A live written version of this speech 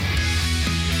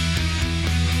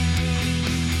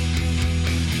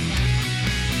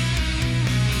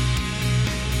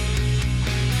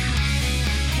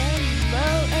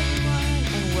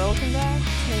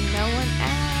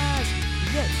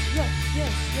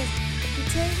if you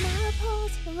take my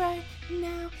pulse right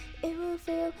now, it will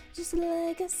feel just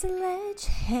like a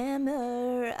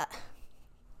sledgehammer.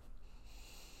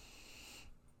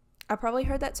 I probably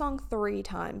heard that song 3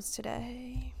 times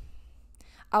today.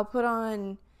 I'll put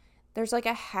on, there's like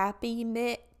a happy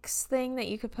mix thing that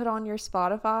you could put on your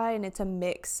Spotify, and it's a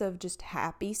mix of just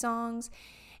happy songs.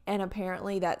 And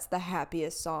apparently that's the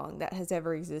happiest song that has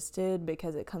ever existed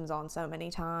because it comes on so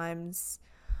many times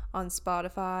on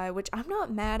Spotify, which I'm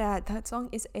not mad at. That song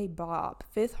is a bop.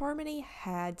 Fifth Harmony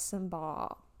had some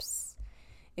bops,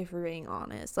 if we're being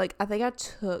honest. Like, I think I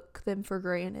took them for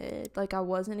granted. Like, I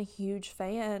wasn't a huge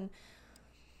fan.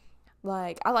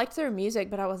 Like, I liked their music,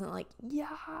 but I wasn't like,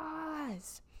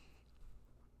 yes,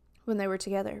 when they were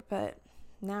together. But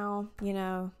now, you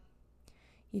know,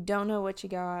 you don't know what you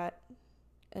got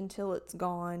until it's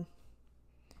gone.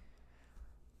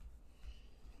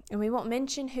 And we won't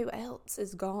mention who else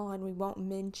is gone. We won't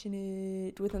mention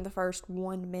it within the first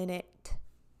 1 minute.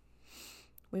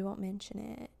 We won't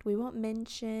mention it. We won't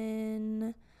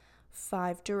mention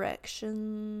Five Directions.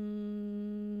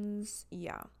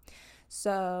 Yeah.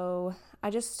 So I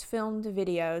just filmed a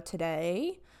video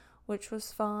today, which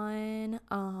was fun.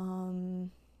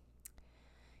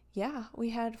 Yeah,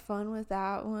 we had fun with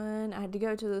that one. I had to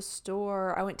go to the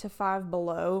store. I went to Five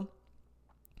Below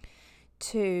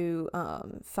to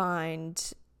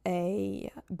find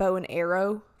a bow and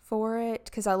arrow for it,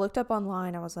 because I looked up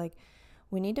online. I was like,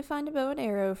 we need to find a bow and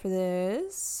arrow for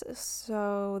this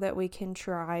so that we can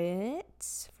try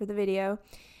it for the video.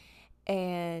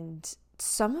 And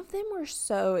some of them were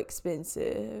so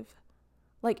expensive,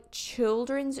 like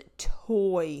children's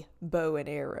toy bow and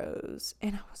arrows.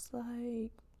 And I was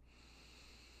like,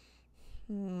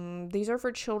 these are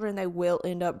for children. They will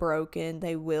end up broken.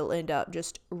 They will end up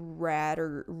just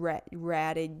ratted,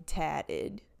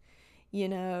 tatted, you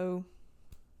know?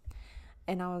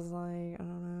 And I was like, I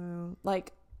don't know.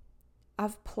 Like,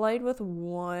 I've played with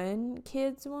one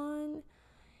kid's one,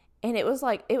 and it was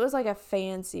like a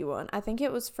fancy one. I think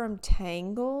it was from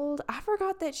Tangled. I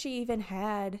forgot that she even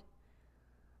had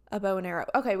a bow and arrow.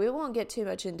 Okay, we won't get too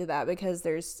much into that because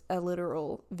there's a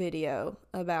literal video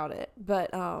about it.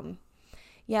 But,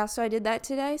 yeah, so I did that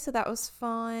today, so that was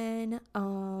fun.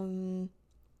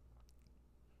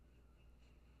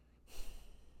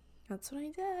 That's what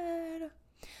I did.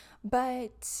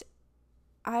 But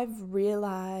I've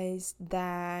realized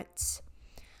that,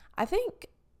 I think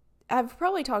I've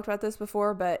probably talked about this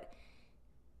before, but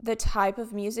the type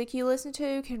of music you listen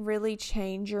to can really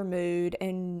change your mood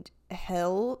and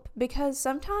help, because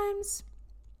sometimes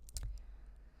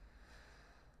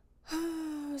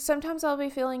I'll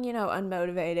be feeling, you know,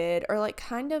 unmotivated or like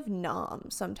kind of numb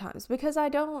sometimes because I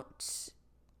don't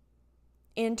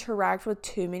interact with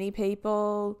too many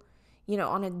people, you know,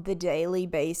 on the daily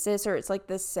basis, or it's like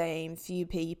the same few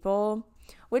people,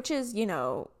 which is, you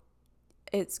know,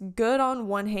 it's good on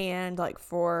one hand, like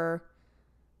for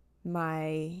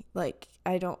my, like,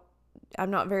 I'm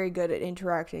not very good at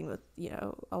interacting with, you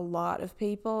know, a lot of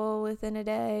people within a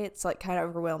day. It's like kind of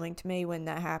overwhelming to me when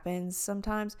that happens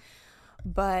sometimes.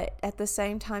 But at the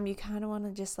same time, you kind of want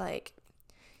to just like,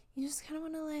 you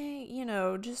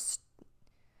know, just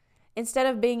instead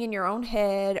of being in your own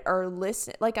head or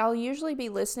listen, like I'll usually be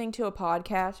listening to a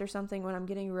podcast or something when I'm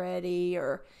getting ready,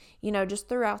 or, you know, just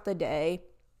throughout the day.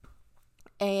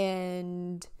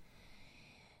 And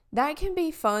that can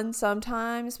be fun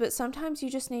sometimes, but sometimes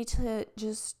you just need to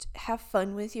just have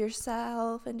fun with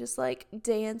yourself and just like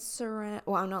dance around.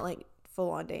 Well, I'm not like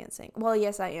full on dancing. Well,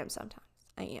 yes, I am sometimes.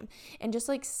 I am. And just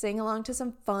like sing along to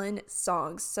some fun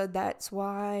songs. So that's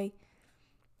why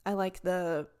I like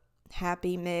the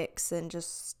happy mix and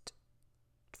just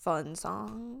fun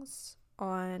songs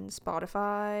on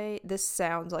Spotify. This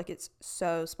sounds like it's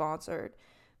so sponsored,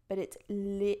 but it's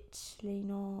literally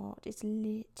not. It's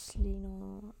literally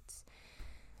not.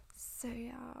 So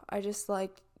yeah, I just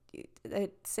like,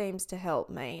 it seems to help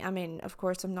me. I mean, of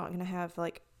course, I'm not going to have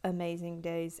like amazing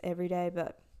days every day,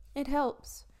 but it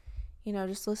helps. You know,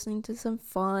 just listening to some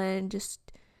fun,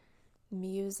 just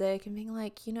music and being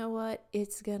like, you know what?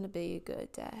 It's going to be a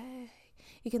good day.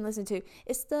 You can listen to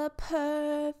It's the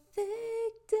Perfect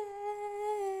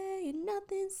Day,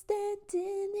 nothing's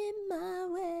standing in my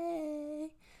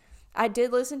way. I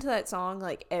did listen to that song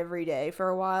like every day for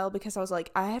a while because I was like,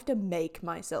 I have to make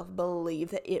myself believe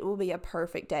that it will be a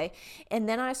perfect day. And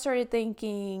then I started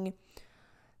thinking,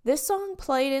 this song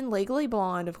played in Legally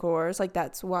Blonde, of course. Like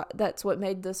that's what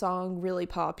made the song really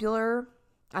popular.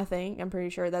 I think, I'm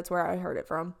pretty sure that's where I heard it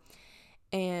from.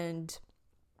 And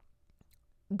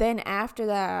then after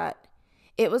that,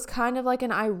 it was kind of like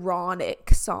an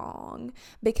ironic song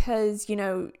because, you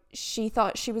know, she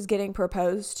thought she was getting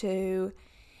proposed to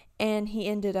and he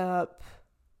ended up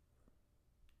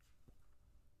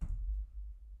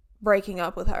breaking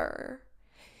up with her.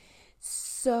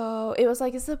 So it was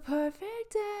like, it's the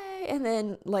perfect day. And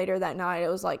then later that night, it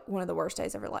was like one of the worst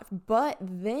days of her life. But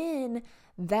then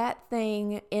that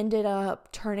thing ended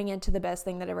up turning into the best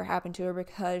thing that ever happened to her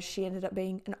because she ended up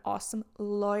being an awesome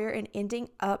lawyer and ending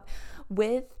up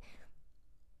with,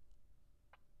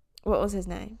 what was his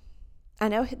name? I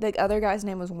know the other guy's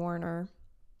name was Warner.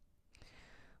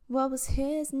 What was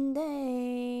his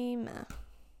name?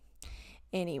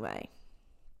 Anyway.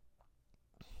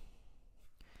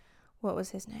 What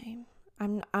was his name?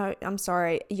 I'm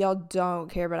sorry. Y'all don't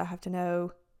care, but I have to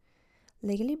know.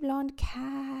 Legally Blonde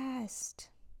cast.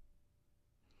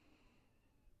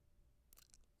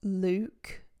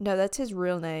 Luke. No, that's his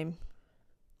real name.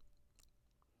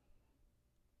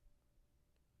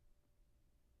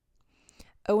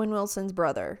 Owen Wilson's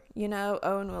brother. You know,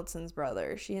 Owen Wilson's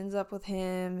brother. She ends up with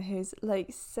him, who's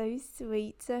like so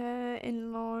sweet to her,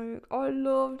 and like, I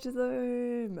loved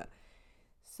them.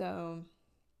 So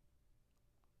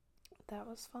that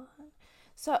was fun.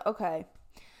 So, okay.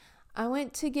 I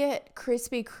went to get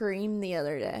Krispy Kreme the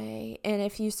other day. And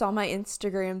if you saw my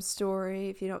Instagram story,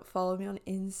 if you don't follow me on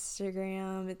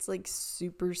Instagram, it's like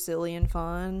super silly and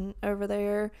fun over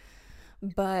there.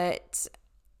 But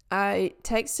I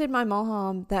texted my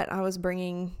mom that I was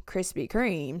bringing Krispy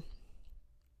Kreme.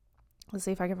 Let's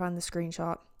see if I can find the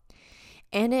screenshot.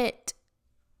 And it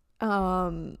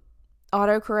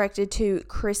auto-corrected to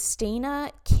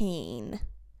Christina Keene.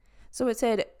 So it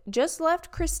said, just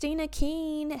left Christina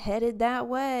Keene, headed that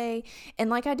way. And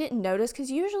like I didn't notice, because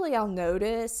usually I'll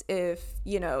notice if,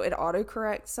 you know, it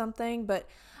autocorrects something. But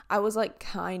I was like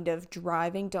kind of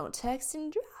driving. Don't text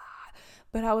and drive.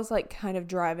 But I was like kind of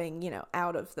driving, you know,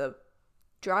 out of the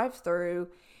drive-through.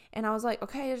 And I was like,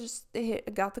 okay, I just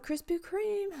got the Krispy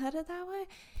Kreme, headed that way.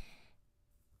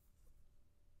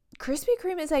 Krispy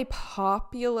Kreme is a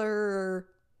popular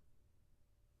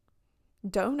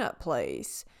donut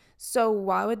place. So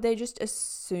why would they just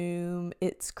assume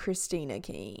it's Christina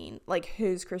Keene? Like,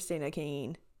 who's Christina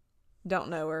Keene? Don't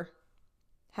know her.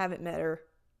 Haven't met her.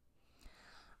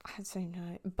 I'd say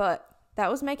no. But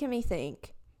that was making me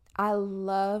think. I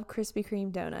love Krispy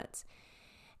Kreme donuts.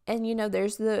 And, you know,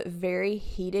 there's the very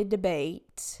heated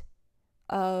debate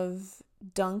of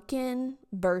Dunkin'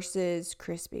 versus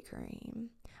Krispy Kreme.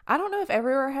 I don't know if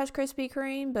everywhere has Krispy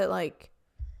Kreme, but, like,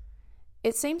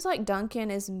 it seems like Dunkin'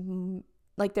 is...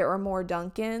 like, there are more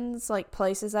Dunkins, like,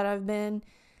 places that I've been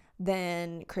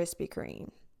than Krispy Kreme.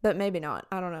 But maybe not.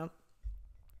 I don't know.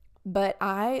 But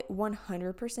I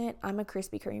 100%, I'm a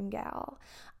Krispy Kreme gal.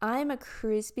 I'm a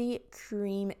Krispy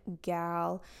Kreme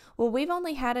gal. Well, we've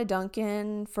only had a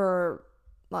Dunkin' for,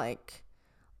 like,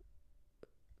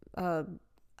 a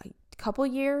couple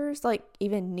years, like,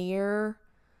 even near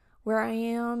where I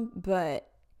am. But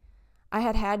I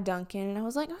had Dunkin', and I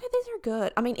was like, okay, these are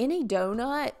good. I mean, any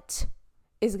donut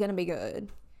is going to be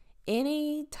good.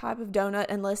 Any type of donut,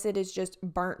 unless it is just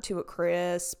burnt to a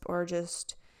crisp or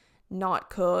just not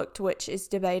cooked, which is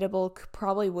debatable,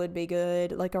 probably would be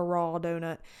good, like a raw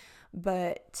donut.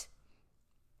 But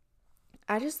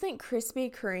I just think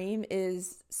Krispy Kreme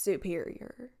is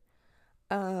superior.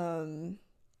 And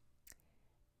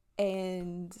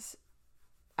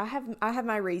I have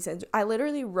my reasons. I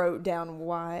literally wrote down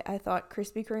why I thought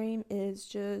Krispy Kreme is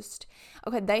just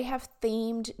okay. They have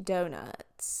themed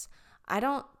donuts. I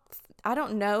don't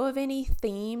know of any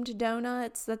themed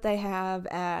donuts that they have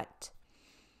at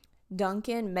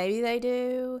Dunkin'. Maybe they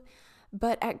do,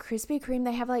 but at Krispy Kreme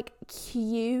they have like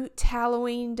cute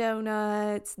Halloween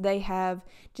donuts. They have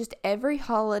just every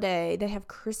holiday. They have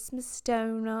Christmas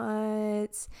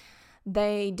donuts.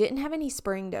 They didn't have any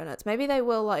spring donuts. Maybe they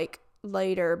will like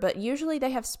later, but usually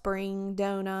they have spring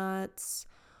donuts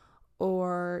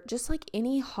or just like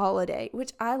any holiday,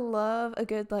 which I love a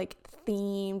good like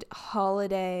themed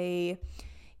holiday,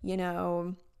 you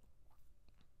know,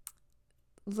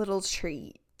 little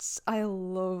treats. I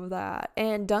love that.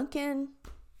 And Dunkin',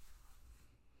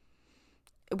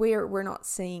 we're not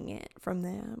seeing it from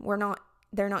them.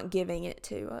 They're not giving it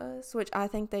to us, which I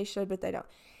think they should, but they don't.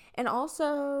 And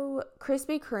also,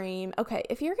 Krispy Kreme, okay,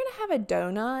 if you're going to have a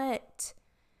donut,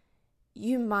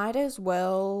 you might as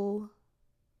well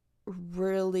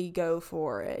really go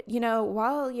for it. You know,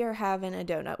 while you're having a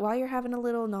donut, while you're having a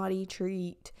little naughty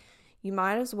treat, you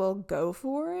might as well go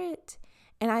for it.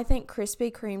 And I think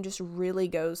Krispy Kreme just really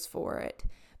goes for it.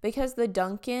 Because the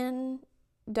Dunkin'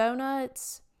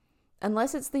 Donuts,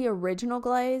 unless it's the original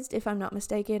glazed, if I'm not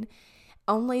mistaken,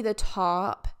 only the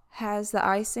top has the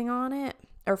icing on it,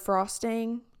 or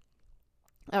frosting.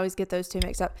 I always get those two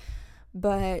mixed up.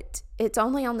 But it's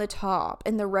only on the top,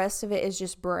 and the rest of it is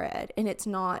just bread, and it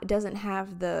doesn't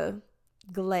have the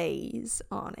glaze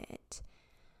on it.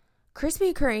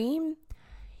 Krispy Kreme,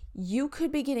 you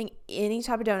could be getting any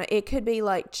type of donut. It could be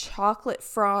like chocolate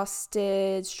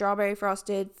frosted, strawberry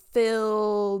frosted,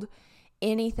 filled,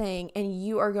 anything, and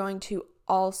you are going to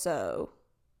also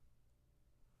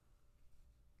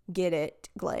get it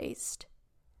glazed.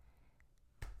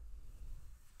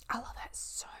 I love that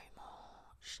so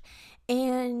much.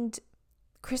 And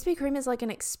Krispy Kreme is like an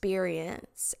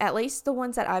experience. At least the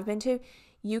ones that I've been to,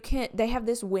 they have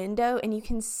this window and you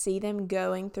can see them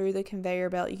going through the conveyor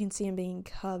belt. You can see them being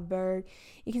covered.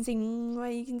 You can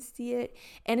see it.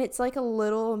 And it's like a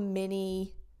little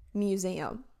mini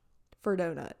museum for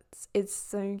donuts. It's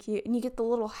so cute. And you get the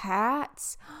little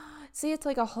hats. See, it's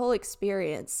like a whole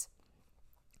experience.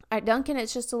 At Dunkin',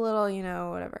 it's just a little,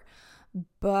 whatever.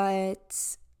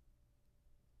 But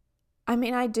I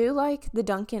mean, I do like the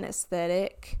Dunkin'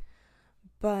 aesthetic,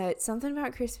 but something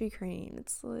about Krispy Kreme,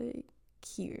 it's like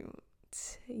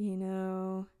cute,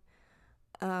 and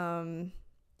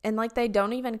like they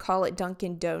don't even call it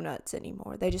Dunkin' Donuts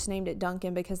anymore. They just named it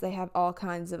Dunkin' because they have all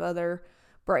kinds of other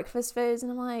breakfast foods,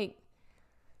 and I'm like,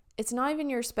 it's not even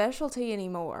your specialty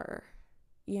anymore,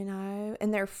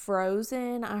 and they're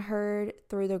frozen. I heard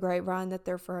through the grapevine that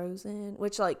they're frozen,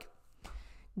 which like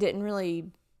didn't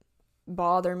really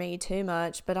bother me too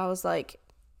much, but I was like,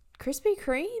 Krispy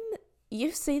Kreme,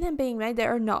 you see them being made, they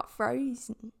are not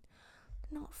frozen.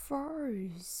 They're not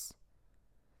froze.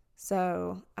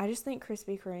 So I just think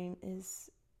Krispy Kreme is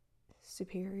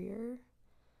superior.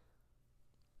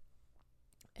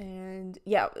 And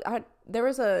yeah, there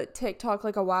was a TikTok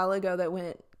like a while ago that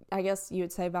went, I guess you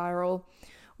would say viral,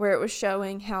 where it was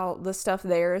showing how the stuff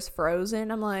there is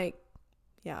frozen. I'm like,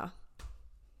 yeah.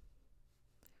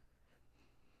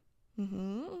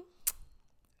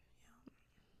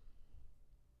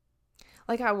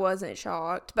 Like, I wasn't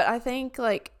shocked, but I think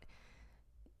like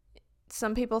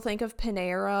some people think of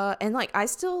Panera, and like I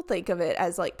still think of it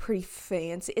as like pretty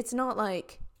fancy. It's not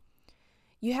like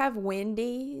you have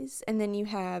Wendy's and then you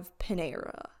have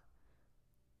Panera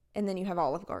and then you have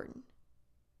Olive Garden.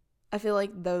 I feel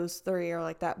like those three are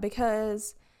like that,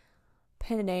 because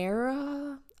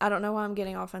Panera, I don't know why I'm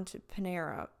getting off onto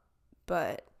Panera,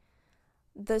 but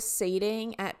the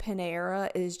seating at Panera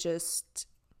is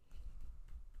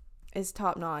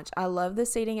top notch. I love the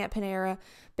seating at Panera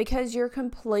because you're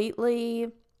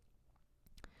completely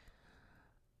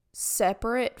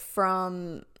separate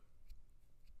from,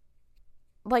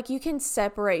 like, you can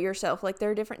separate yourself. Like,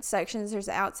 there are different sections. There's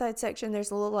the outside section.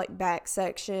 There's a little like back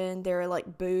section. There are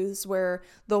like booths where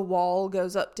the wall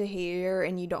goes up to here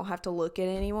and you don't have to look at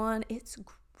anyone. It's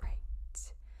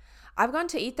great. I've gone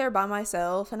to eat there by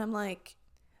myself and I'm like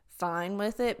fine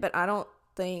with it, but I don't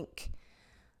think,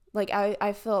 like,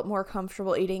 I felt more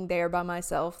comfortable eating there by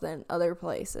myself than other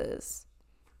places.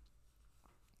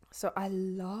 So I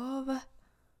love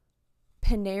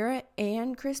Panera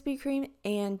and Krispy Kreme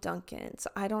and Dunkin'. So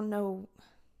I don't know.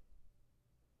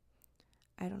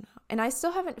 And I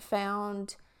still haven't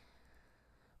found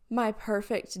my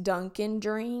perfect Dunkin'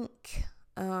 drink.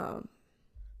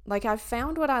 Like, I've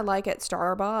found what I like at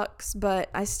Starbucks,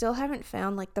 but I still haven't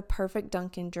found like the perfect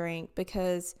Dunkin' drink,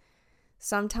 because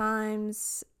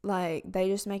sometimes like they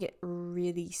just make it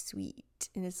really sweet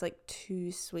and it's like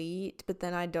too sweet, but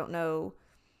then I don't know.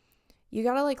 You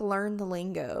gotta like learn the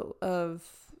lingo of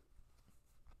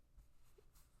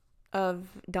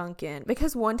Dunkin',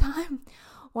 because one time,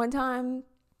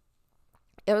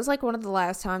 it was like one of the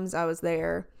last times I was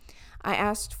there, I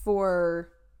asked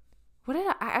for,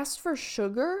 I asked for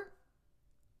sugar.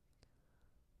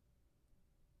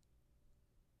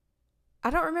 I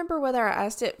don't remember whether I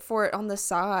asked for it on the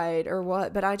side or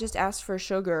what, but I just asked for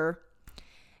sugar,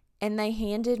 and they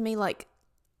handed me like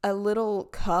a little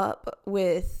cup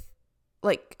with,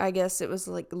 like, I guess it was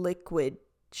like liquid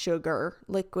sugar,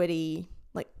 liquidy,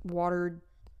 like watered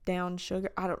down sugar.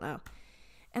 I don't know.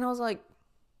 And I was like,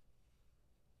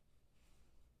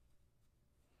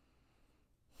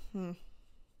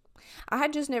 I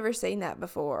had just never seen that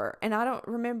before. And I don't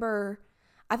remember,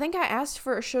 I think I asked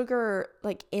for sugar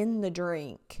like in the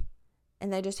drink,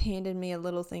 and they just handed me a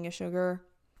little thing of sugar.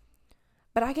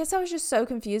 But I guess I was just so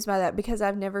confused by that because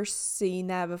I've never seen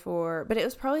that before. But it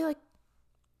was probably like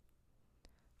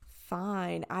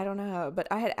fine. I don't know. But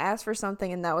I had asked for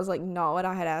something and that was like not what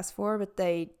I had asked for, but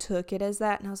they took it as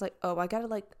that. And I was like, oh, I got to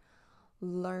like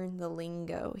learn the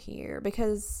lingo here,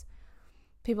 because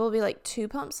people will be like, 2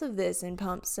 pumps of this and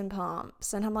pumps and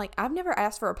pumps. And I'm like, I've never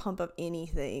asked for a pump of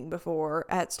anything before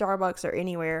at Starbucks or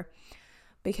anywhere,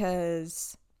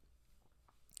 because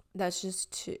that's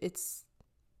just it's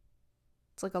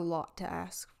like a lot to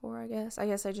ask for, I guess.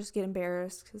 I just get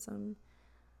embarrassed because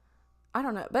I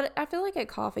don't know. But I feel like at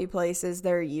coffee places,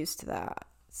 they're used to that.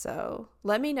 So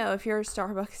let me know if you're a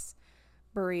Starbucks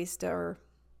barista or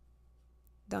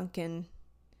Dunkin'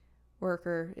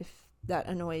 worker, if that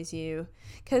annoys you.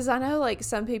 Because I know, like,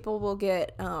 some people will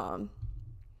get,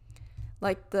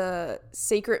 like, the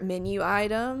secret menu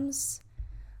items.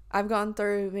 I've gone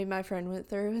through, me and my friend went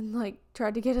through and, like,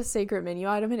 tried to get a secret menu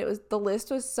item, and the list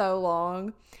was so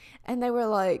long. And they were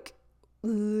like,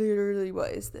 literally,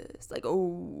 what is this? Like, oh,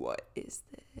 what is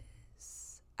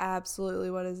this?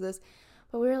 Absolutely, what is this?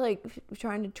 But we were, like,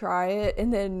 trying to try it,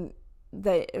 and then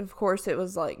of course, it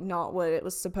was, like, not what it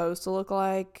was supposed to look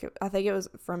like. I think it was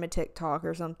from a TikTok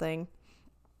or something.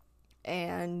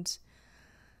 And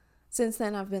since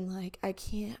then, I've been like, I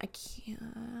can't. I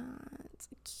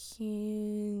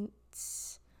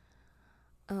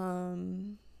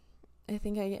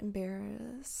think I get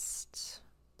embarrassed.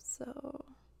 So,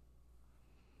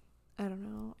 I don't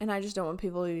know. And I just don't want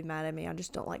people to be mad at me. I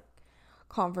just don't like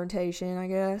confrontation, I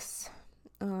guess.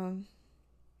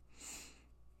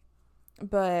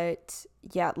 But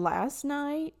yeah, last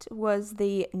night was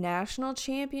the national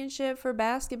championship for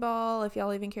basketball, if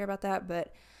y'all even care about that.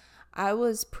 But I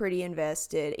was pretty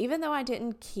invested, even though I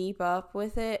didn't keep up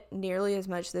with it nearly as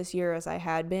much this year as I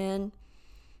had been.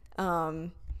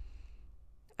 I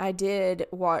did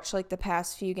watch, like, the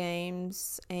past few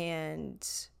games, and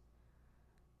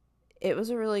it was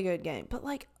a really good game. But,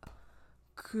 like,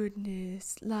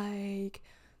 goodness, like,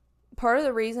 part of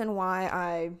the reason why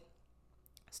I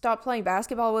stopped playing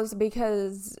basketball was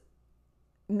because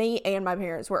me and my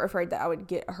parents were afraid that I would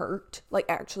get hurt, like,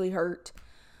 actually hurt.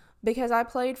 Because I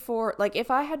played for, like,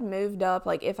 if I had moved up,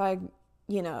 like, if I,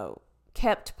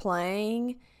 kept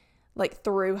playing, like,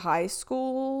 through high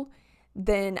school,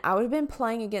 then I would have been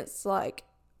playing against, like,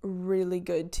 really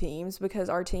good teams, because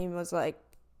our team was, like,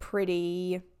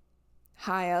 pretty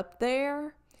high up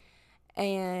there.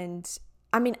 And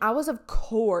I mean, I was, of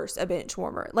course, a bench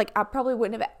warmer. Like, I probably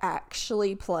wouldn't have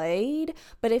actually played,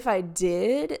 but if I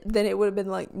did, then it would have been,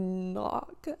 like,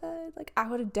 not good. Like, I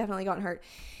would have definitely gotten hurt.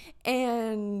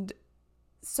 And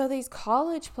so these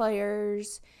college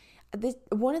players,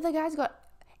 one of the guys got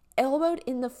elbowed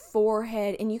in the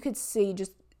forehead, and you could see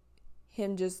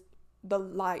the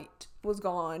light was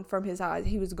gone from his eyes.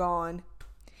 He was gone.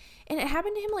 And it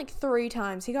happened to him, like, 3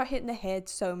 times. He got hit in the head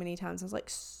so many times. I was like,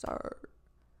 sir,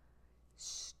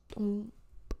 stop.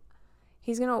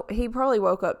 He probably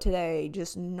woke up today he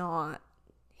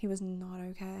was not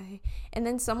okay. And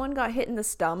then someone got hit in the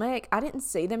stomach. I didn't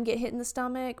see them get hit in the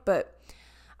stomach, but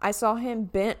I saw him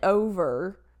bent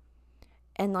over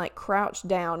and, like, crouched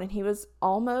down, and he was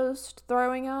almost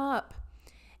throwing up.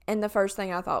 And the first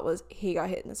thing I thought was he got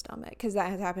hit in the stomach, because that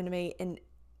has happened to me. And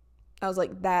I was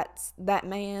like, that's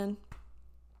a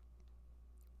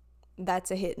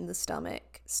hit in the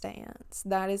stomach stance.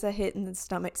 That is a hit in the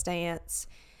stomach stance.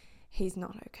 He's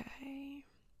not okay.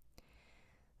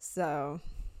 So,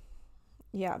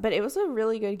 yeah, but it was a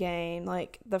really good game.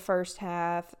 Like, the first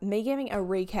half, me giving a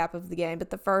recap of the game,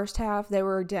 but the first half, they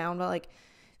were down by, like,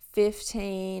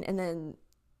 15, and then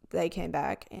they came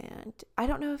back, and I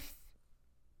don't know if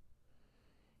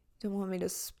don't want me to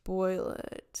spoil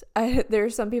it.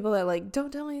 There's some people that, like,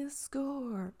 don't tell me the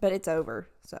score, but it's over.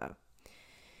 So,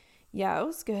 yeah, it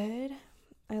was good.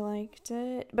 I liked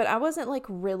it, but I wasn't, like,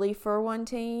 really for one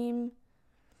team,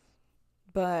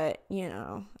 but,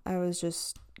 I was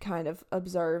just kind of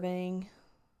observing.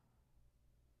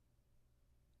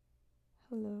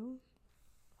 Hello?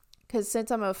 Because since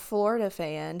I'm a Florida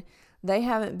fan, they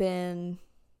haven't been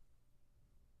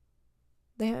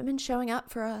showing up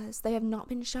for us. They have not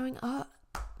been showing up.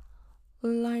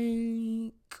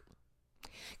 Like,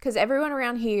 because everyone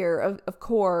around here, of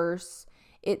course,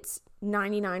 it's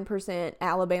 99%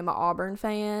 Alabama Auburn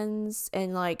fans,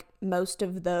 and, like, most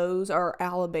of those are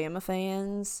Alabama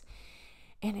fans.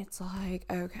 And it's like,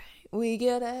 okay, we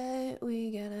get it.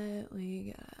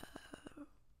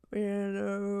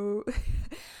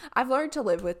 I've learned to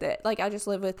live with it. Like, I just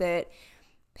live with it.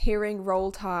 Hearing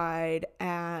Roll Tide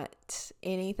at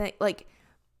anything, like,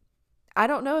 I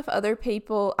don't know if other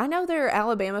people, I know there are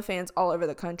Alabama fans all over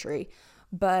the country,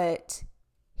 but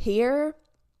here,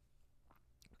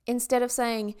 instead of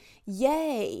saying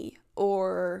yay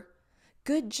or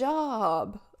good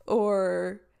job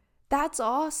or that's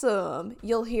awesome,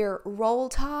 you'll hear Roll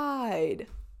Tide.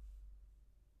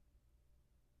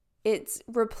 It's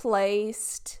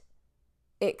replaced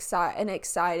an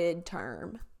excited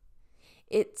term.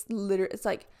 It's literally, it's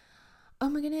like, oh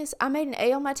my goodness, I made an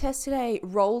A on my test today.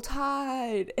 Roll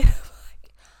Tide. And I'm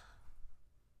like,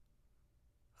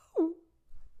 oh,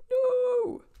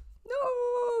 no,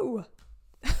 no.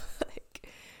 Like,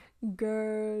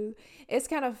 girl. It's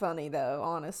kind of funny though,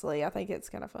 honestly. I think it's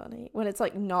kind of funny when it's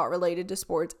like not related to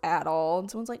sports at all.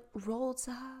 And someone's like, Roll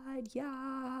Tide,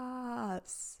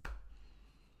 yes.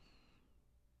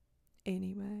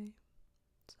 Anyway,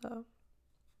 so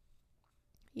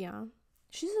yeah,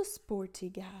 she's a sporty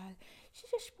girl.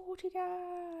 She's a sporty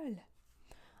girl.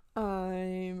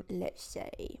 Let's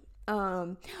say,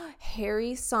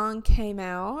 Harry's song came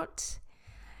out,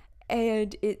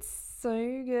 and it's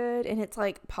so good, and it's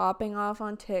like popping off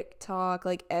on TikTok.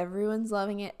 Like everyone's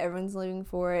loving it. Everyone's living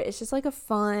for it. It's just like a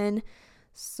fun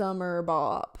summer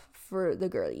bop for the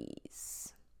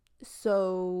girlies.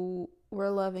 So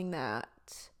we're loving that.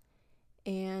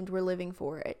 And we're living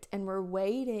for it. And we're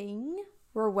waiting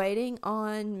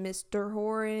on Mr.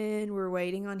 Horan. We're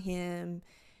waiting on him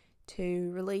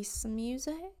to release some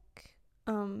music.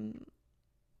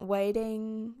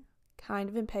 Waiting kind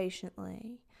of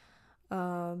impatiently.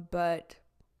 But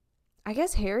I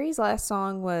guess Harry's last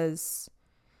song was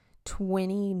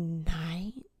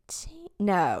 2019?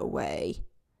 No way.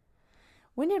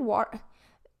 When did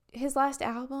his last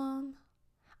album?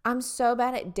 I'm so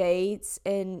bad at dates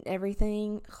and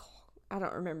everything. I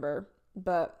don't remember.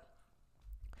 But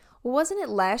wasn't it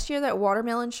last year that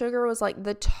Watermelon Sugar was like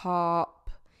the top?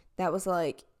 That was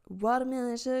like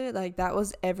Watermelon Sugar. Like that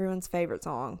was everyone's favorite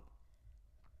song.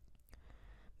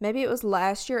 Maybe it was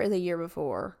last year or the year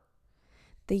before.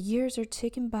 The years are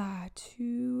ticking by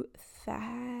too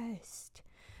fast.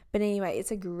 But anyway, it's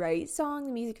a great song.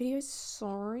 The music video is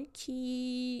so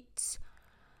cute.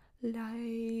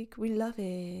 Like, we love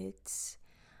it.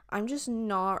 I'm just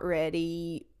not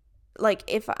ready. Like,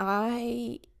 if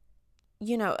a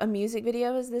music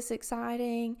video is this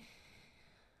exciting,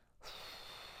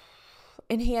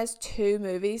 and he has 2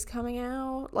 movies coming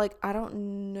out, like, I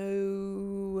don't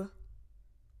know.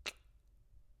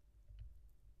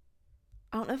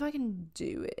 I don't know if I can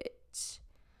do it.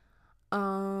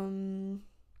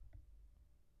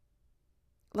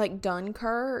 Like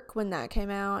Dunkirk, when that came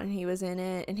out and he was in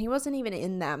it, and he wasn't even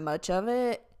in that much of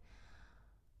it.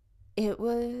 It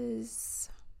was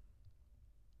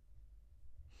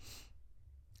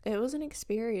an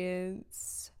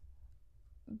experience.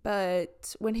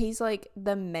 But when he's like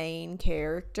the main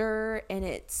character and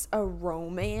it's a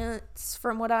romance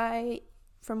from what I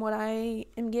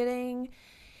am getting,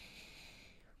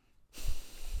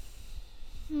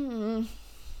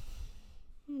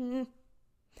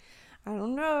 I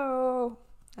don't know,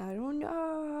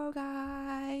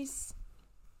 guys.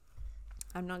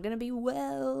 I'm not gonna be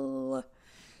well,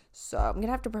 so I'm gonna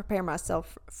have to prepare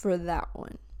myself for that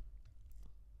one.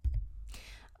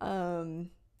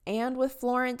 And with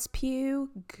Florence Pugh,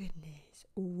 goodness,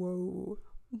 whoa,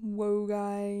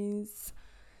 guys.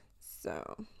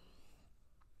 So,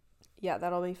 yeah,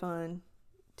 that'll be fun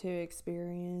to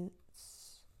experience.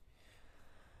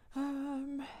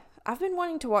 I've been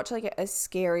wanting to watch like a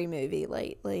scary movie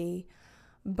lately,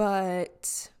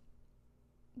 but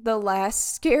the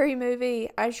last scary movie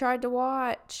I tried to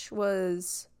watch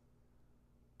was,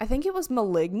 I think it was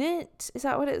Malignant. Is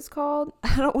that what it's called?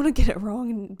 I don't want to get it wrong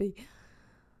and be,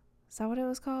 is that what it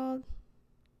was called?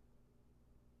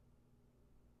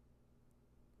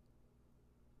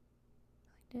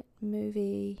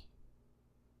 Movie.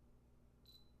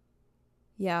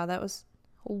 Yeah, that was,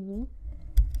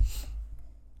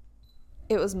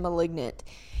 it was Malignant.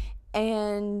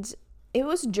 And it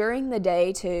was during the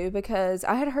day too, because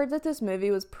I had heard that this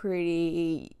movie was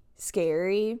pretty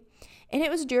scary. And it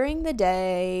was during the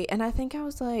day, and I think I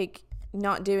was like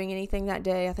not doing anything that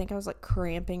day. I think I was like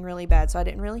cramping really bad, so I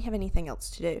didn't really have anything else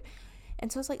to do. And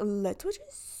so I was like, let's watch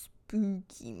a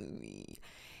spooky movie.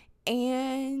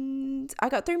 And I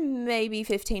got through maybe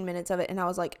 15 minutes of it, and I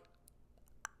was like,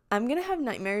 I'm gonna have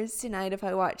nightmares tonight if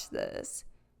I watch this.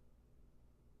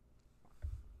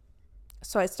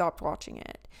 So I stopped watching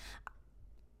it.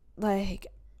 Like,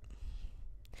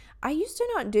 I used to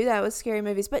not do that with scary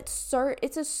movies, but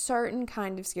it's a certain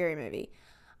kind of scary movie.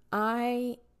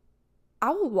 I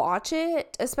will watch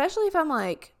it, especially if I'm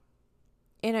like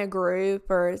in a group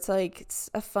or it's like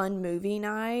it's a fun movie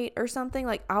night or something.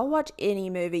 Like, I'll watch any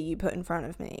movie you put in front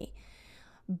of me.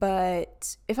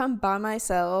 But if I'm by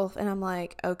myself and I'm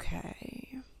like,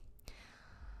 okay,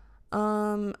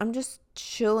 I'm just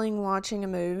chilling watching a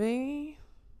movie,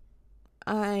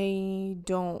 I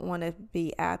don't want to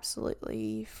be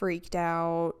absolutely freaked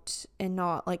out and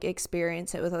not like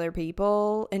experience it with other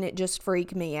people and it just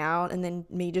freak me out and then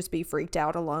me just be freaked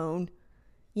out alone,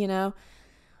 you know?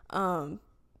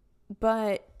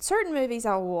 But certain movies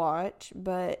I'll watch,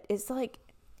 but it's like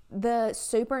the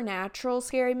supernatural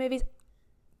scary movies,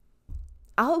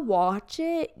 I'll watch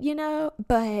it,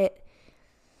 but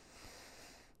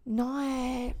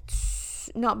not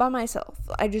by myself.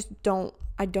 I don't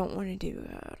want to do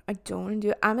it. I don't want to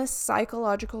do it. I'm a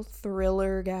psychological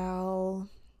thriller gal.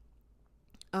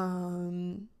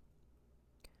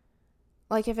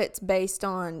 Like if it's based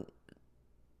on,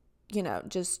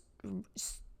 just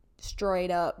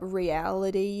straight up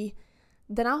reality,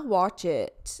 then I'll watch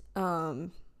it.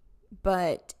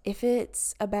 But if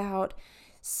it's about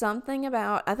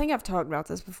I think I've talked about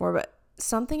this before, but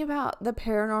something about the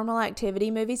Paranormal Activity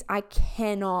movies, I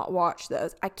cannot watch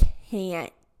those. I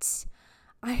can't.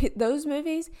 Those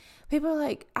movies, people are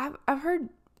like, I've heard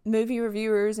movie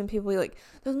reviewers and people be like,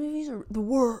 those movies are the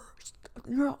worst.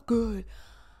 They're not good.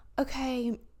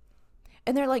 Okay.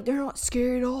 And they're like, they're not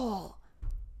scary at all.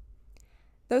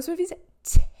 Those movies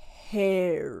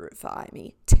terrify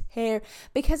me.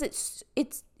 Because it's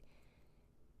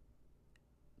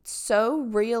so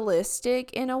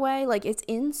realistic in a way. Like it's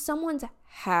in someone's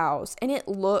house and it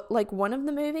looked like one of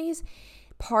the movies,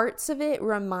 parts of it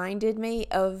reminded me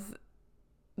of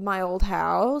my old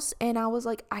house and I was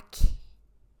like, I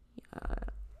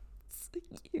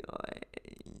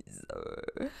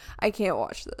can't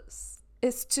watch this.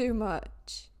 It's too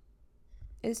much.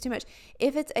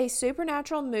 If it's a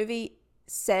supernatural movie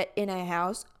set in a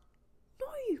house, no.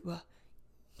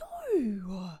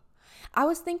 I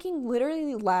was thinking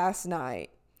literally last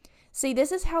night. See,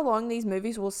 this is how long these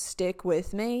movies will stick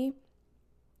with me.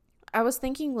 I was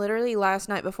thinking literally last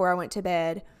night before I went to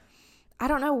bed. I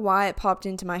don't know why it popped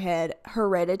into my head.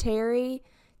 Hereditary,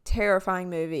 terrifying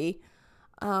movie.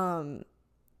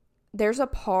 There's a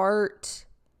part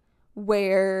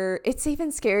where it's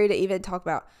even scary to even talk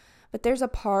about. But there's a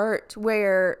part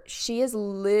where she is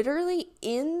literally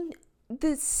in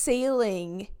the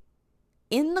ceiling,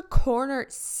 in the corner,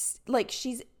 like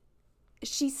she's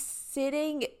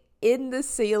sitting in the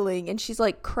ceiling and she's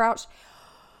like crouched.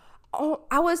 Oh,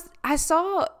 I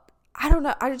don't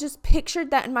know. I just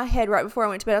pictured that in my head right before I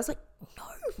went to bed. I was like, no,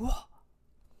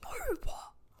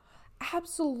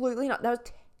 absolutely not. That was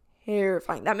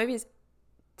terrifying. That movie is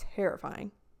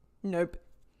terrifying. Nope.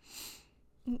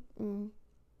 Mm-mm.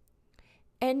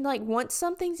 And like once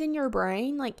something's in your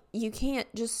brain, like you can't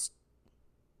just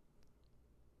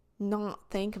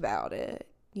not think about it,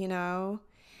 And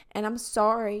I'm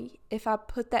sorry if I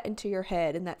put that into your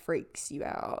head and that freaks you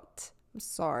out. I'm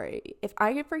sorry. If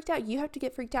I get freaked out, you have to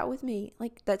get freaked out with me.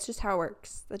 Like that's just how it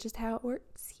works. That's just how it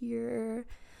works here.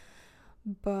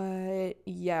 But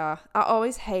yeah, I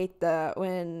always hate that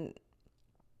when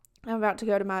I'm about to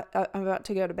go to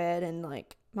bed and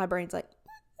like my brain's like,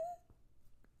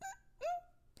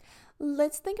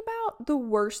 let's think about the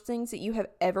worst things that you have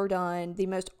ever done, the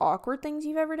most awkward things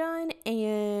you've ever done,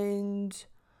 and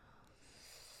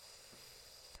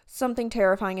something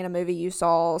terrifying in a movie you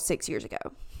saw 6 years ago.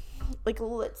 Like,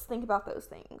 let's think about those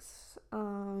things.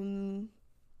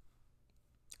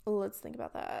 Let's think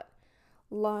about that.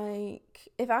 Like,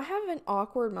 if I have an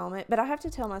awkward moment, but I have to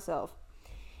tell myself,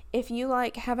 if you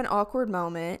like have an awkward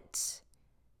moment,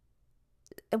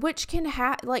 which can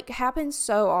happen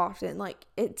so often, like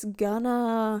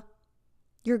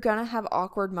you're gonna have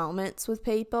awkward moments with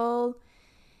people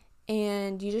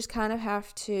and you just kind of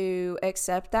have to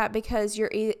accept that because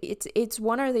it's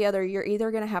one or the other. You're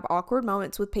either gonna have awkward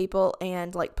moments with people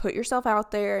and like put yourself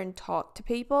out there and talk to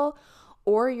people,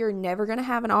 or you're never gonna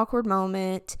have an awkward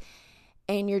moment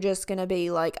and you're just gonna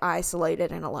be like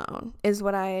isolated and alone, is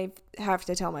what I have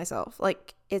to tell myself.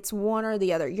 Like it's one or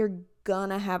the other. You're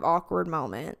gonna have awkward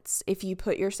moments if you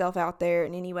put yourself out there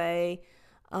in any way,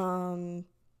 and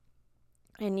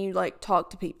you like talk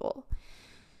to people.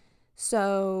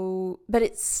 So, but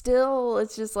it's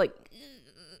just like,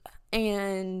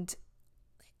 and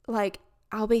like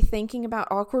I'll be thinking about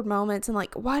awkward moments and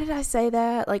like, why did I say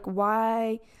that? Like,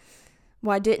 why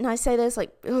didn't I say this?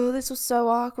 Like, oh, this was so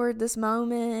awkward, this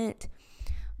moment.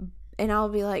 And I'll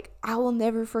be like, I will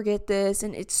never forget this.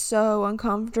 And it's so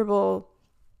uncomfortable.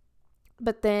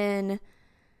 But then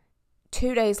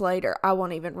 2 days later, I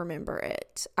won't even remember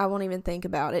it. I won't even think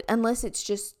about it unless it's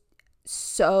just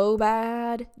so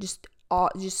bad, just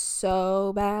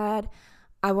so bad.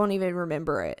 I won't even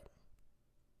remember it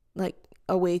like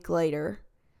a week later.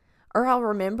 Or I'll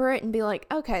remember it and be like,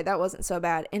 okay, that wasn't so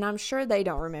bad. And I'm sure they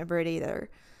don't remember it either.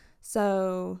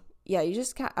 So, yeah,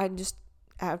 I just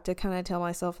have to kind of tell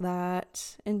myself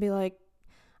that and be like,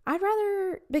 I'd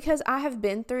rather, because I have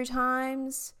been through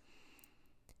times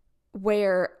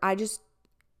where I just,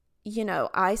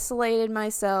 isolated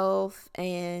myself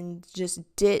and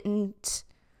just didn't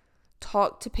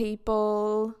talk to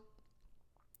people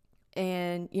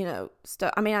and,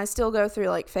 stuff. I mean, I still go through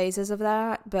like phases of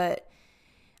that, but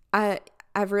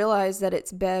I've realized that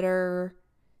it's better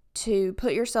to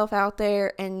put yourself out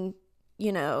there and,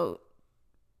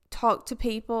 talk to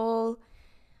people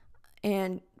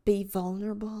and be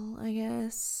vulnerable, I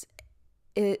guess.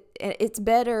 It's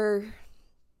better.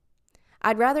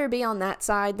 I'd rather be on that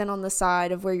side than on the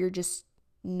side of where you're just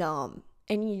numb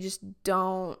and you just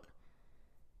don't,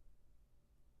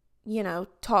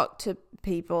 talk to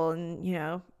people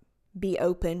and, be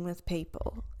open with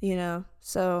people,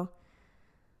 So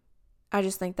I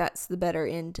just think that's the better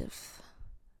end of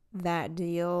that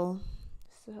deal.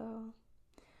 So,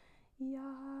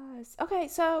 yes. Okay,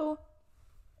 so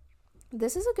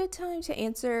this is a good time to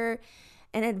answer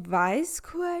an advice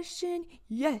question.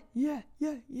 Yeah.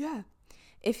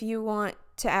 If you want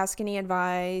to ask any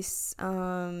advice,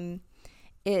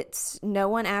 it's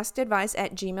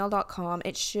nooneaskedadvice@gmail.com.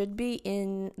 It should be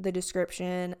in the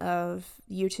description of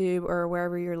YouTube or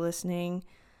wherever you're listening.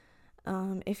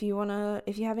 If you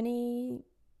have any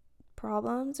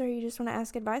problems or you just want to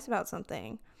ask advice about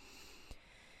something.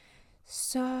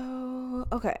 So,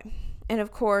 okay. And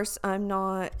of course, I'm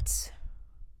not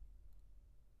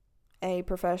a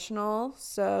professional,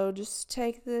 so just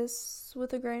take this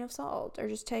with a grain of salt or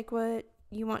just take what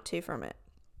you want to from it.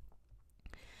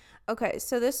 Okay,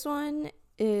 so this one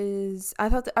is, I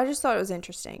just thought it was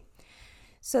interesting.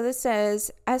 So this says,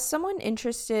 as someone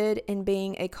interested in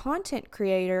being a content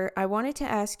creator, I wanted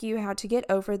to ask you how to get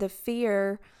over the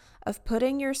fear of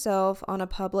putting yourself on a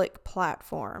public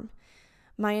platform.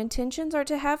 My intentions are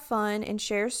to have fun and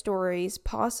share stories,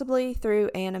 possibly through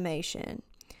animation.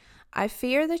 I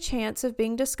fear the chance of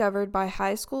being discovered by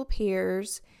high school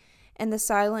peers and the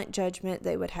silent judgment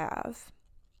they would have.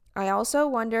 I also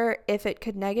wonder if it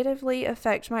could negatively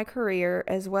affect my career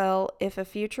as well if a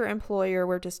future employer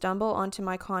were to stumble onto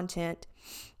my content,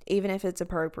 even if it's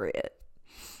appropriate.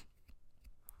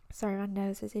 Sorry, my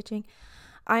nose is itching.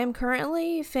 I am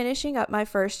currently finishing up my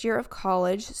first year of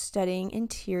college studying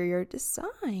interior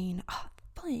design. Oh,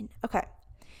 fun. Okay.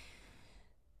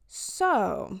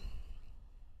 So,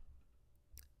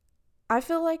 I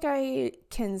feel like I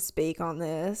can speak on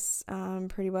this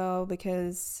pretty well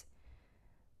because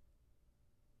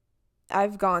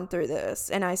I've gone through this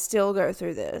and I still go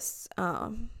through this.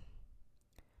 Not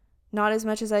as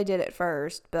much as I did at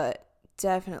first, but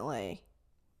definitely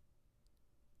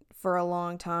for a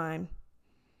long time.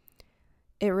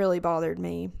 It really bothered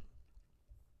me.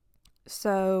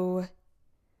 So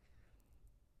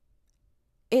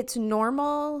it's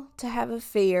normal to have a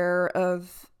fear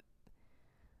of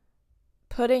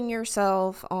putting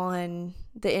yourself on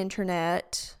the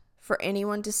internet for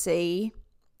anyone to see.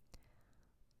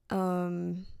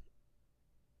 I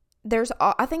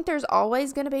think there's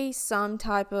always going to be some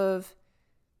type of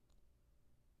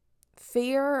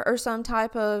fear or some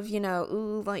type of,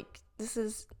 this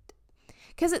is,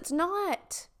 because it's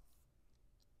not,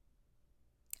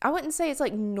 I wouldn't say it's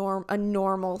like a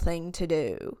normal thing to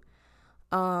do.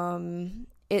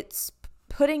 It's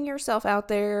putting yourself out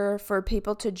there for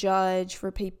people to judge,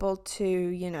 for people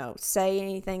to, say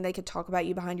anything. They could talk about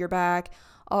you behind your back,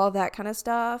 all that kind of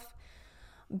stuff.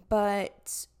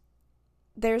 But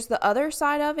there's the other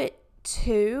side of it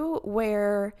too,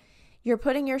 where you're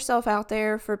putting yourself out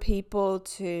there for people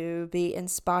to be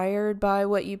inspired by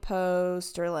what you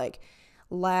post or like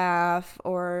laugh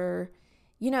or,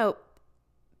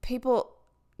 people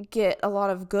get a lot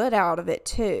of good out of it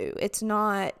too. It's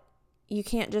not, you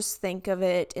can't just think of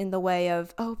it in the way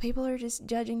of, oh, people are just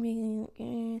judging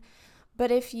me.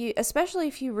 But especially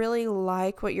if you really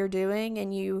like what you're doing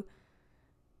and you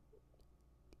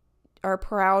are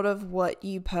proud of what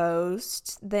you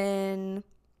post, then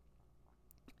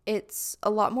it's a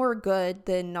lot more good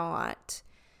than not.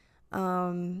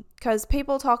 Because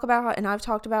people talk about, and I've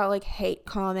talked about like hate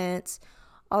comments,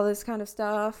 all this kind of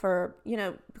stuff, or,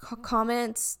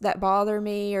 comments that bother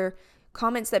me or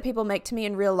comments that people make to me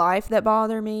in real life that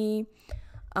bother me.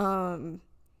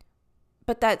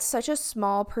 But that's such a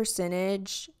small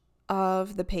percentage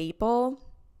of the people.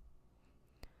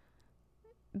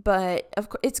 But of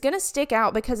course, it's going to stick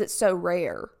out because it's so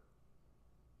rare.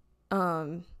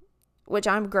 Which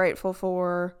I'm grateful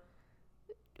for.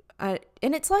 And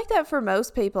it's like that for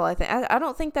most people, I think. I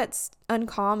don't think that's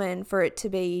uncommon for it to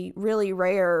be really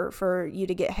rare for you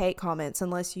to get hate comments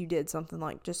unless you did something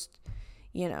like just,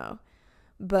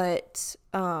 But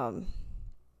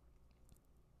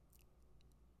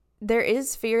there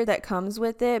is fear that comes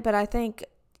with it, but I think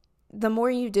the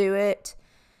more you do it,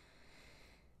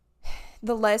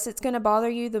 the less it's going to bother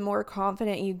you, the more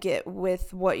confident you get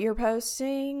with what you're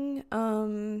posting.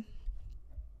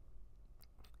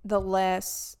 The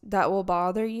less that will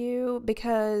bother you,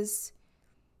 because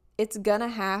it's gonna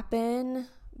happen,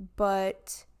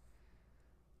 but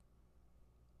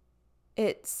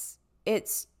it's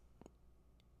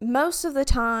most of the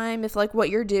time, if like what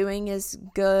you're doing is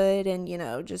good and, you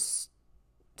know, just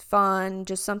fun,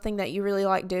 just something that you really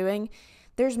like doing,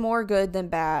 there's more good than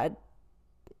bad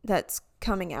that's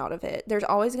coming out of it. There's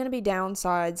always going to be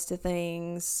downsides to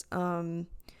things.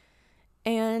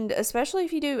 And especially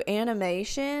if you do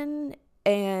animation,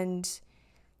 and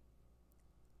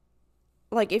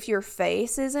like if your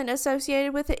face isn't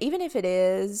associated with it, even if it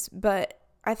is, but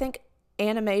I think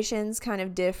animation's kind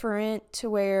of different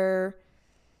to where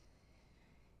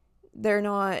they're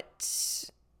not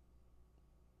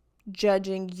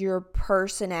judging your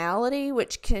personality,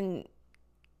 which can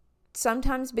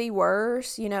sometimes be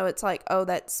worse. You know, it's like, oh,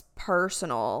 that's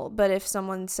personal. But if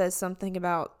someone says something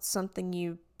about something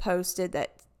you posted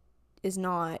that is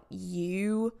not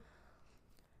you,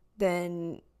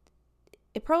 then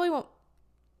it probably won't.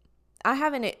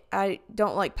 I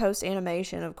don't like post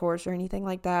animation, of course, or anything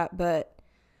like that, but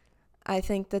I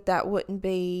think that wouldn't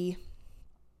be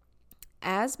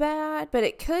as bad, but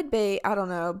it could be. I don't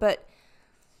know, but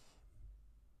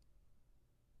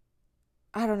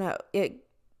I don't know. It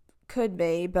could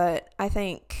be, but I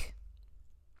think,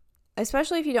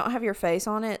 especially if you don't have your face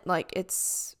on it, like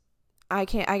I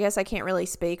guess I can't really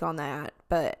speak on that,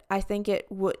 but I think it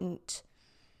wouldn't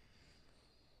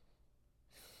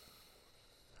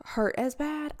hurt as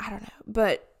bad. I don't know,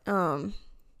 but I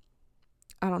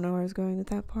don't know where I was going with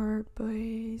that part, but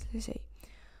let's see.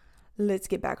 Let's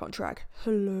get back on track.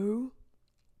 Hello.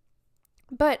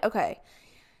 But okay.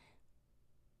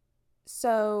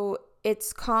 So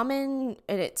it's common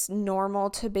and it's normal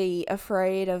to be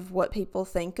afraid of what people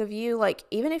think of you. Like,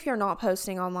 even if you're not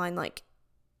posting online, like,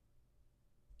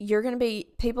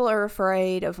 people are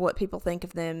afraid of what people think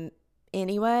of them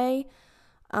anyway.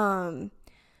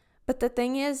 But the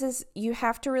thing is you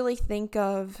have to really think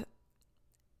of,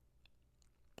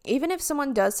 even if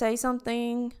someone does say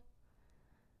something,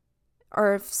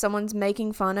 or if someone's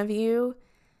making fun of you,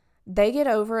 they get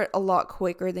over it a lot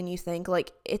quicker than you think.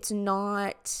 Like, it's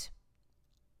not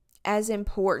as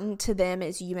important to them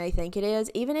as you may think it is,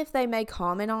 even if they may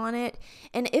comment on it.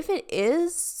 And if it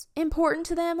is important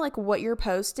to them, like what you're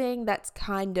posting, that's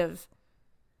kind of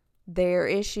their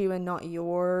issue and not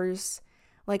yours.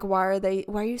 Like, why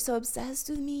are you so obsessed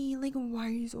with me? Like, why are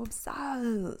you so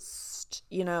obsessed?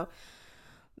 You know?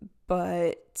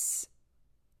 But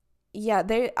yeah,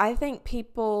 I think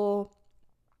people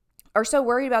are so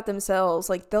worried about themselves,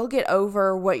 like they'll get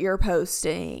over what you're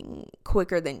posting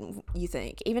quicker than you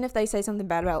think. Even if they say something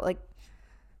bad about, like,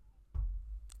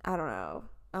 I don't know.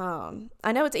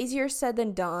 I know it's easier said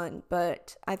than done,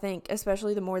 but I think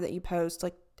especially the more that you post,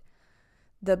 like,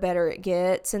 the better it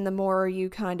gets, and the more you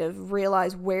kind of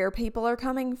realize where people are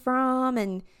coming from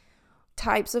and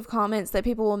types of comments that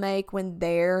people will make when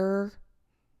they're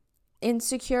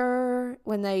insecure,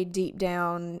 when they deep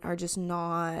down are just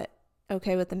not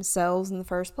okay with themselves in the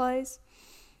first place.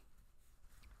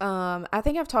 I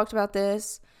think I've talked about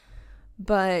this,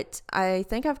 but I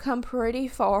think I've come pretty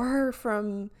far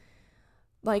from,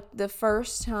 like, the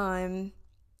first time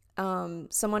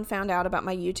someone found out about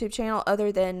my YouTube channel,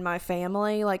 other than my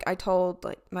family. Like, I told,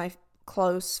 like, my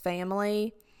close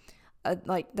family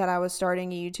like that I was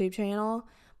starting a YouTube channel.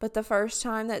 But the first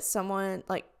time that someone,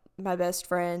 like my best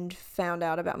friend, found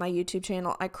out about my YouTube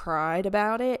channel, I cried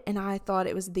about it, and I thought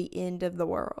it was the end of the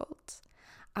world.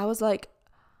 I was like,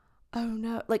 oh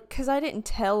no, like, because I didn't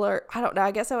tell her. I don't know,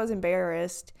 I guess I was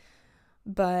embarrassed,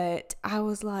 but I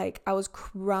was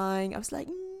crying. I was like,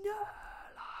 no,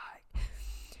 like.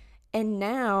 And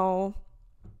now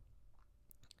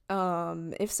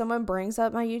if someone brings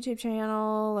up my YouTube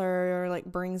channel, or like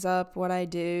brings up what I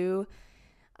do,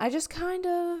 you just kind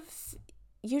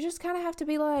of have to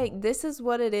be like, this is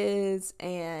what it is.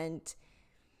 And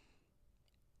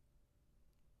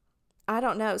I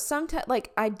don't know, sometimes,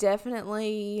 like, I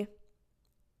definitely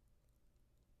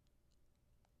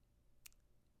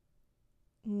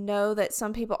know that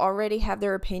some people already have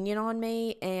their opinion on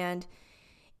me, and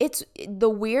it's the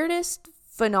weirdest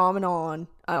phenomenon.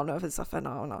 I don't know if it's a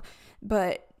phenomenon,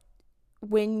 but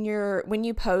when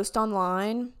you post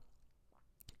online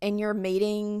and you're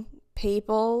meeting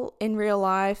people in real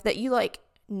life that you, like,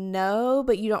 know,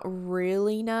 but you don't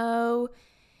really know,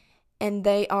 and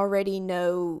they already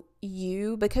know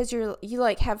you because you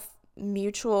like have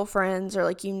mutual friends or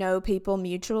like, you know, people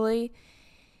mutually,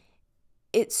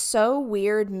 it's so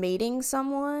weird meeting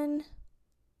someone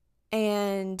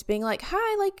and being like,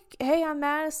 hi, like, hey, I'm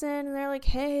Madison. And they're like,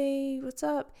 hey, what's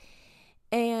up?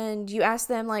 And you ask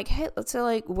them like, hey, so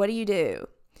like, what do you do?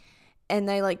 And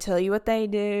they like tell you what they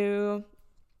do.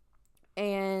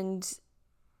 And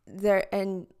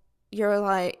you're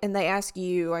like, and they ask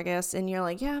you, I guess, and you're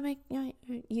like, yeah, I make,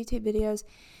 YouTube videos.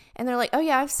 And they're like, oh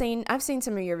yeah, I've seen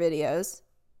some of your videos.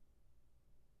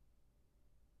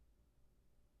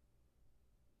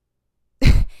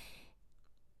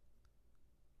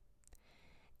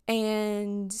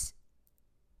 And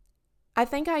I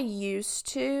think I used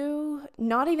to,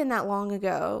 not even that long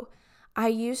ago, I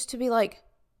used to be like,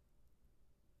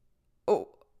 oh,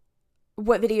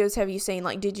 what videos have you seen?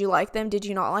 Like, did you like them? Did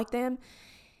you not like them?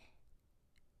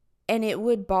 And it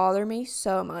would bother me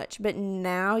so much. But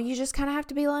now you just kind of have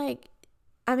to be like,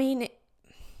 I mean,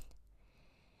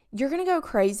 you're going to go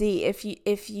crazy if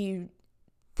you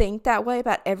think that way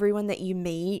about everyone that you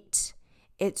meet.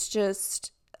 It's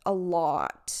just a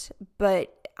lot.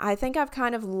 But I think I've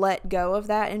kind of let go of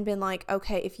that and been like,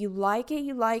 okay, if you like it,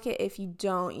 you like it. If you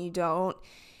don't, you don't.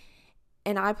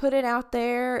 And I put it out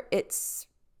there.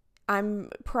 I'm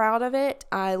proud of it.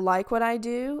 I like what I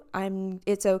do.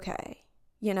 It's okay.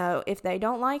 You know, if they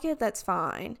don't like it, that's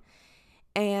fine.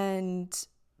 And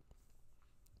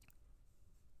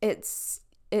it's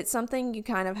something you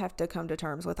kind of have to come to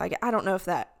terms with. I don't know if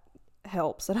that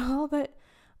helps at all, but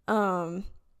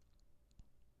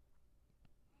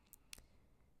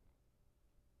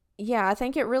yeah, I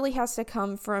think it really has to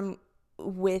come from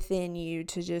within you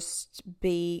to just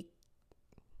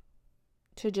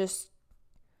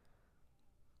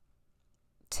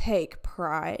take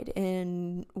pride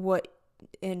in what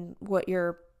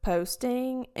you're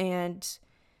posting, and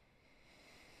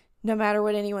no matter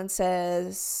what anyone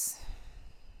says,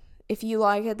 if you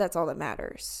like it, that's all that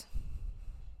matters.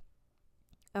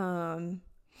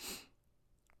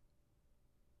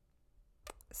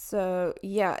 So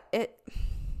yeah,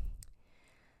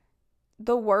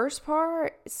 the worst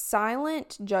part,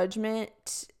 silent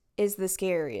judgment is the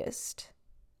scariest.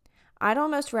 I'd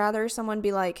almost rather someone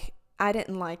be like, I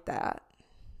didn't like that.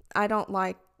 I don't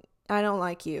like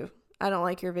you. I don't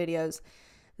like your videos,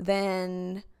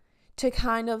 than to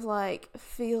kind of like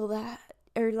feel that,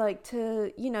 or like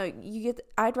to,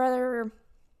 I'd rather,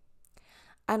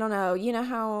 I don't know, you know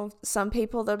how some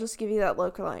people, they'll just give you that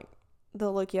look, like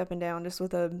they'll look you up and down just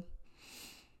with a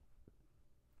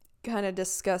kind of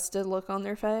disgusted look on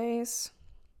their face.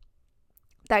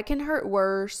 That can hurt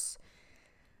worse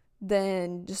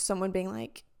than just someone being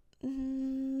like,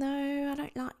 no, I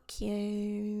don't like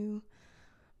you.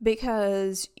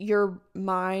 Because your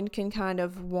mind can kind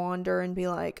of wander and be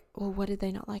like, well, what did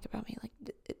they not like about me? Like,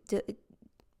 it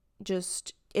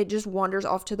just wanders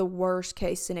off to the worst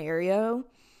case scenario.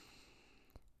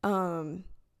 But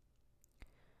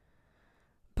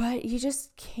you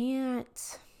just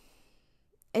can't.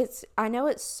 I know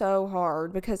it's so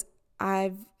hard because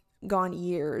I've gone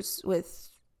years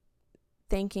with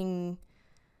thinking,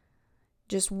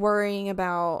 just worrying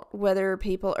about whether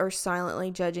people are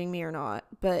silently judging me or not.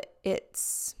 But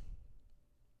it's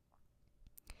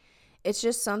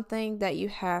just something that you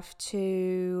have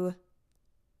to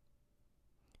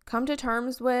come to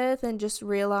terms with and just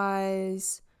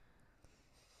realize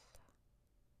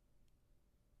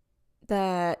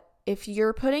that if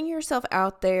you're putting yourself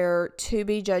out there to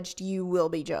be judged, you will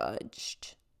be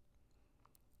judged.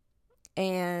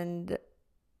 And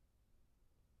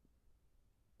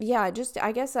yeah,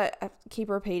 I guess I keep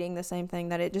repeating the same thing,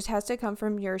 that it just has to come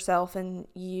from yourself and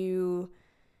you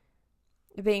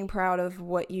being proud of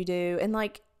what you do. And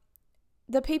like,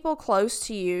 the people close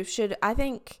to you should, I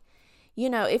think,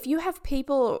 if you have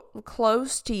people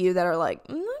close to you that are like,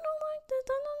 I don't like this,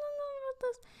 I don't know about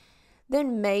this,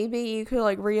 then maybe you could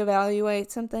like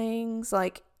reevaluate some things.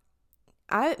 Like,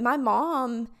 my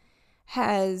mom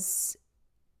has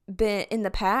been in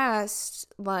the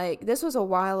past, like, this was a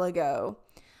while ago,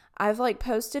 I've like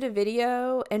posted a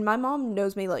video, and my mom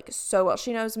knows me like so well.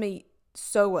 She knows me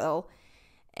so well.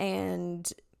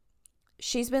 And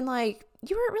she's been like,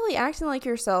 you weren't really acting like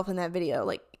yourself in that video.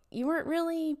 Like, you weren't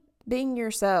really being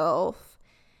yourself.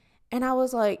 And I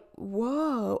was like,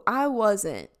 whoa, I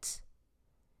wasn't.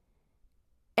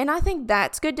 And I think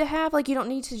that's good to have. Like, you don't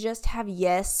need to just have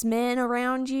yes men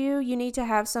around you. You need to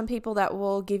have some people that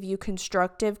will give you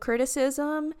constructive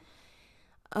criticism.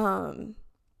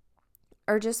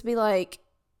 Or just be like,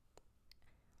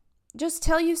 just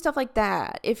tell you stuff like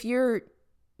that. If you're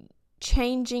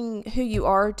changing who you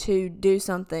are to do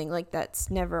something, like, that's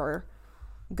never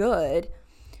good.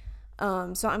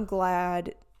 So I'm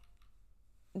glad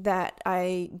that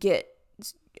I get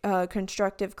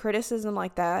constructive criticism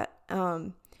like that.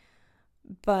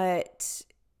 But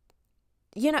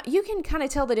you know, you can kind of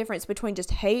tell the difference between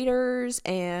just haters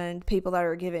and people that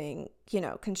are giving, you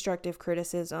know, constructive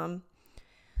criticism.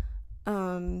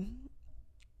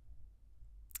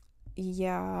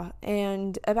 Yeah.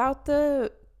 And about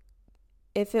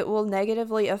if it will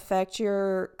negatively affect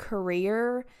your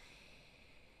career,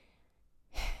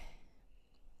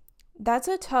 that's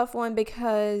a tough one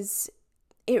because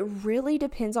it really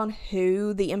depends on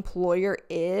who the employer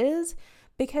is.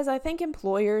 Because I think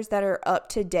employers that are up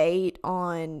to date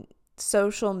on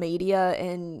social media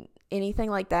and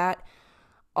anything like that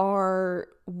are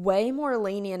way more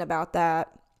lenient about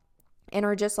that and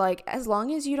are just like, as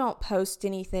long as you don't post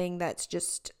anything that's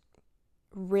just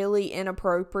really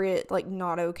inappropriate, like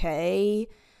not okay,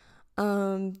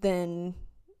 then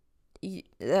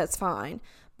that's fine.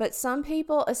 But some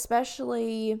people,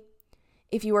 especially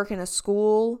if you work in a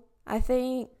school, I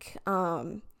think,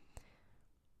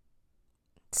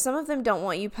 some of them don't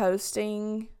want you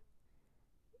posting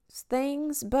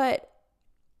things, but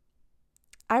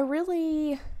I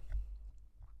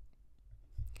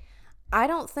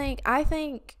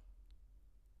think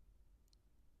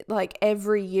like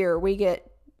every year we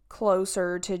get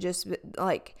closer to just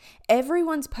like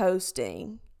everyone's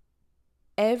posting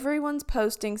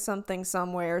something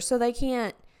somewhere, so they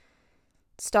can't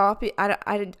stop it.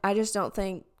 I just don't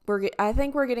think I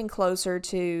think we're getting closer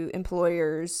to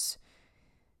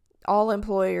all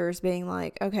employers being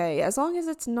like, okay, as long as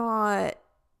it's not,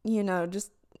 you know,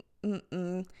 just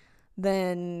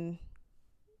then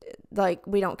like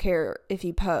we don't care if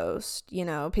you post. You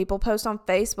know, people post on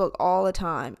Facebook all the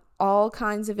time. All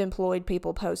kinds of employed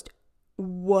people post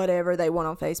whatever they want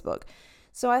on Facebook.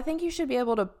 So I think you should be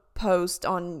able to post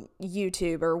on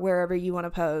YouTube or wherever you want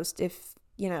to post if,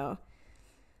 you know,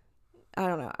 I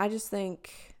don't know. I just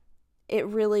think it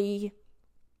really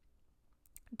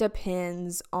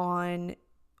depends on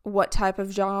what type of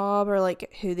job or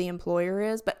like who the employer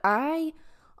is, but I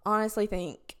honestly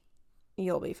think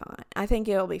you'll be fine. I think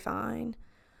it'll be fine.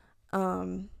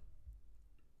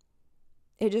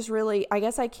 It just really, I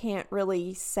guess I can't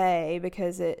really say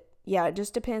because it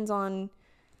just depends on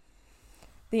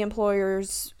the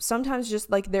employer's, sometimes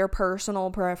just like their personal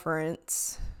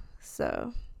preference.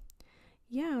 So,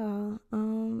 yeah.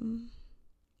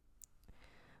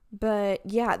 But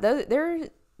yeah, that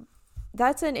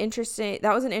was an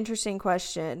interesting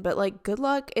question, but like good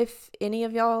luck if any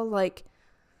of y'all like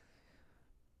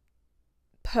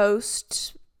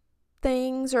post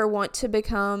things or want to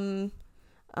become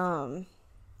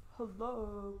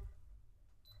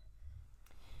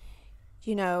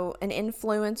you know, an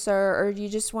influencer, or you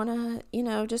just want to, you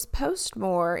know, just post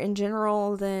more in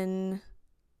general, then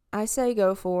I say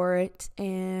go for it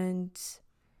and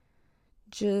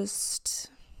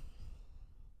just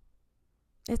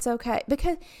it's okay,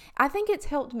 because I think it's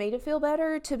helped me to feel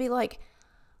better to be like,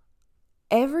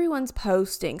 everyone's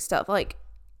posting stuff. Like,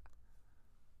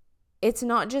 it's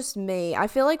not just me. I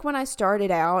feel like when I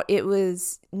started out, it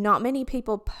was not many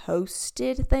people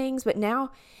posted things, but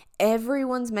now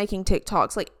everyone's making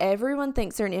TikToks. Like, everyone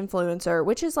thinks they're an influencer,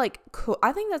 which is like cool.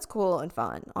 I think that's cool and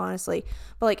fun, honestly.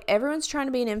 But like, everyone's trying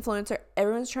to be an influencer.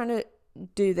 Everyone's trying to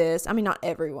do this. I mean, not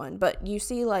everyone, but you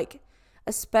see like,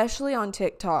 especially on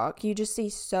TikTok, you just see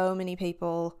so many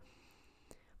people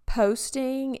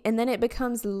posting, and then it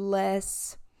becomes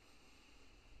less,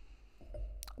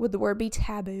 would the word be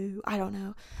taboo? I don't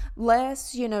know.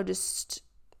 Less, you know, just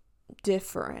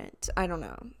different. I don't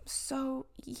know. So,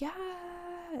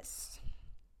 yes.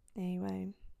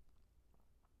 Anyway.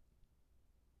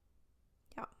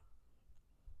 Yeah.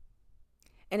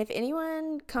 And if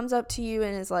anyone comes up to you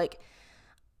and is like,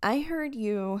 I heard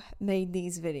you made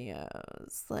these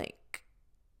videos, like,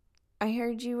 I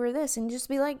heard you were this, and just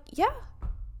be like, yeah.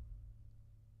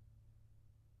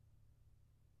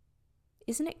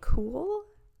 Isn't it cool?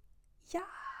 Yeah.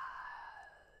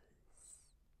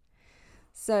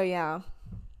 So, yeah.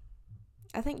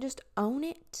 I think just own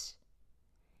it,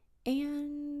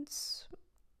 and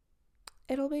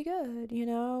it'll be good, you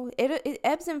know? It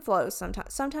ebbs and flows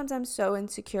sometimes. Sometimes I'm so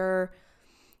insecure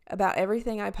about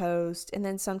everything I post, and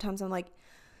then sometimes I'm like,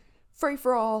 free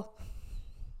for all.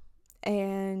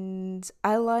 And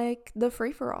I like the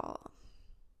free for all.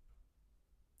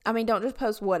 I mean, don't just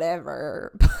post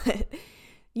whatever, but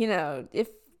you know, if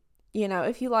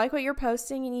you like what you're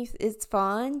posting and it's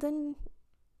fun, then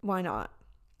why not?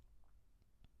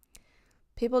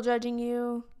 People judging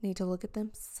you need to look at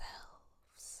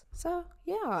themselves. So,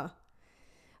 yeah.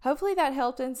 hopefully that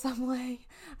helped in some way.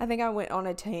 I think I went on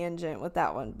a tangent with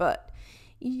that one, but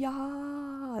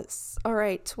yes. All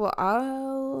right. Well,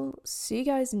 I'll see you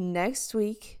guys next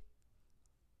week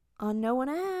on No One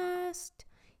Asked.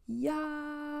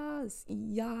 Yes.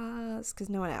 Because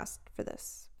no one asked for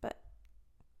this, but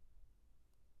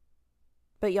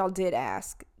y'all did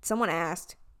ask. Someone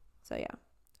asked. So yeah.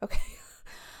 Okay.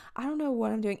 I don't know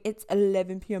what I'm doing. It's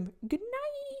 11 p.m. Good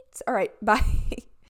night. All right. Bye.